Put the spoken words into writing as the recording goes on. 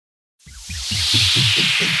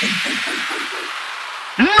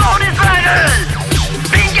Notice Idol!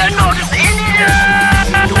 Bring your notice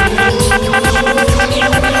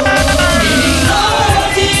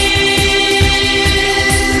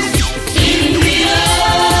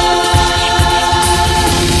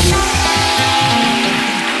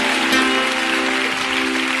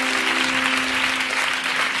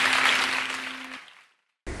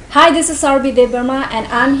Hi, this is Sourabhee and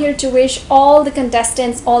I'm here to wish all the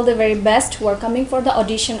contestants all the very best who are coming for the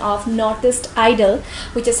audition of Northeast Idol,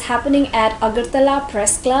 which is happening at Agartala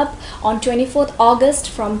Press Club on 24th August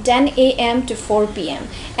from 10 AM to 4 PM.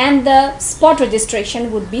 And the spot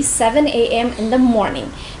registration would be 7 AM in the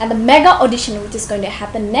morning. And the mega audition, which is going to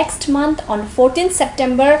happen next month on 14th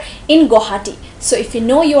September in Guwahati. So if you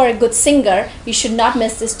know you are a good singer, you should not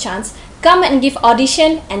miss this chance. Come and give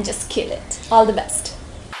audition and just kill it. All the best.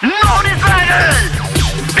 Notice Idol!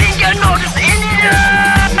 Bring your notice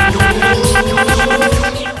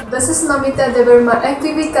This is Namita Devarma,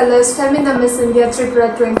 FPV Colors Femina Miss India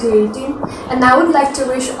Tripura 2018, and I would like to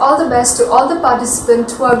wish all the best to all the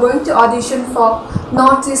participants who are going to audition for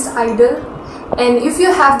Northeast Idol. And if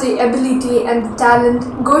you have the ability and the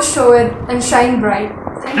talent, go show it and shine bright.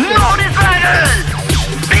 Thank you. Notice Idol!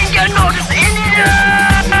 Bring your notice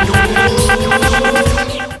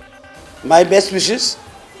My best wishes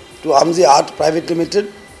to Amzi Art Private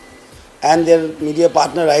Limited and their media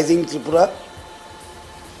partner Rising Tripura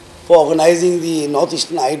for organizing the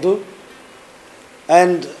Northeastern Idol,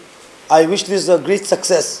 and I wish this a great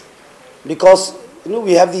success because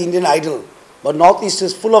we have the Indian Idol, but Northeast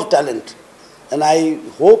is full of talent, and I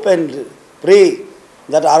hope and pray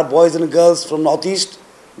that our boys and girls from Northeast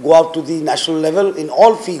go out to the national level in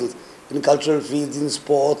all fields, in cultural fields, in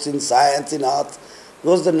sports, in science, in arts,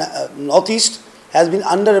 because the Northeast has been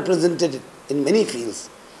underrepresented in many fields.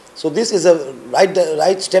 So this is a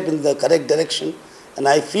right step in the correct direction, and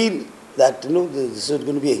I feel that this is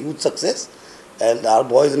going to be a huge success, and our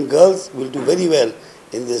boys and girls will do very well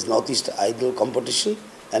in this Northeast Idol competition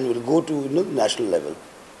and will go to national level.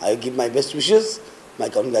 I give my best wishes, my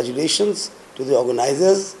congratulations to the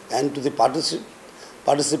organizers and to the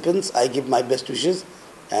participants. I give my best wishes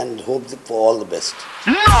and hope for all the best.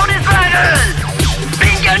 Notice Idol!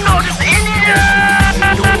 Bring your notice